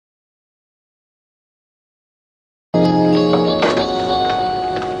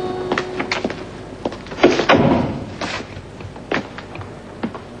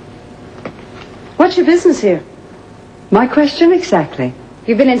What's your business here? My question exactly.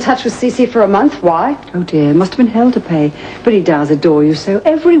 You've been in touch with Cece for a month. Why? Oh dear, must have been hell to pay. But he does adore you so.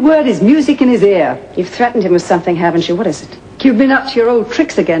 Every word is music in his ear. You've threatened him with something, haven't you? What is it? You've been up to your old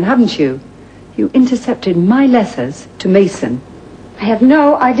tricks again, haven't you? You intercepted my letters to Mason. I have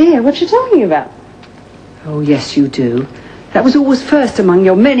no idea what you're talking about. Oh, yes, you do. That was always first among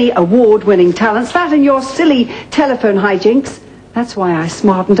your many award-winning talents. That and your silly telephone hijinks. That's why I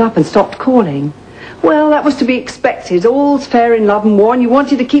smartened up and stopped calling. Well, that was to be expected. All's fair in love and war, and you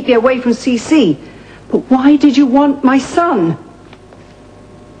wanted to keep me away from CC. But why did you want my son?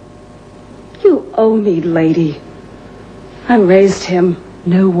 You owe me, lady. I raised him.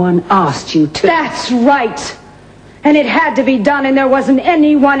 No one asked you to. That's right. And it had to be done, and there wasn't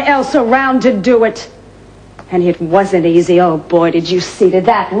anyone else around to do it. And it wasn't easy. Oh, boy, did you see to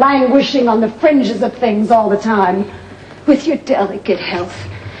that, languishing on the fringes of things all the time. With your delicate health,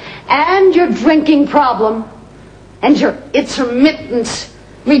 and your drinking problem, and your intermittent,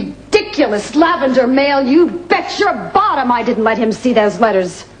 ridiculous lavender mail. You bet your bottom I didn't let him see those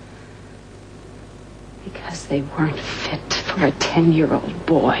letters. Because they weren't fit for a 10-year-old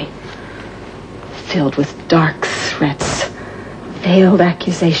boy. Filled with dark threats, veiled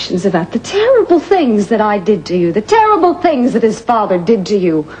accusations about the terrible things that I did to you, the terrible things that his father did to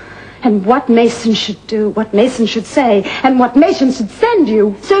you. And what Mason should do, what Mason should say, and what Mason should send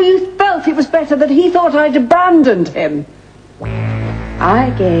you. So you felt it was better that he thought I'd abandoned him.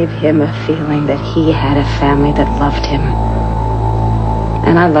 I gave him a feeling that he had a family that loved him.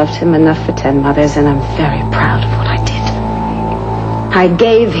 And I loved him enough for 10 mothers, and I'm very proud of what I did. I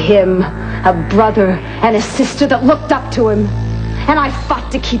gave him a brother and a sister that looked up to him. And I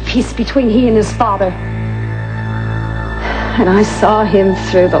fought to keep peace between he and his father. And I saw him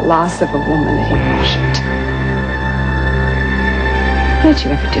through the loss of a woman that he worshipped. What did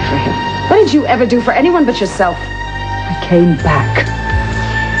you ever do for him? What did you ever do for anyone but yourself? I came back.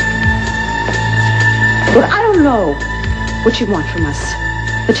 Well, I don't know what you want from us,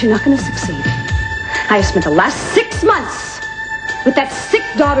 but you're not going to succeed. I have spent the last 6 months with that sick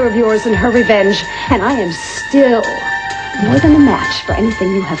daughter of yours and her revenge, and I am still more than a match for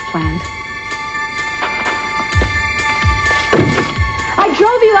anything you have planned. I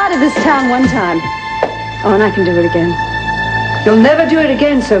drove you out of this town one time. Oh, and I can do it again. You'll never do it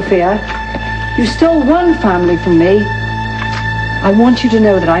again, Sophia. You stole one family from me. I want you to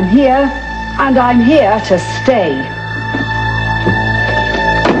know that I'm here, and I'm here to stay.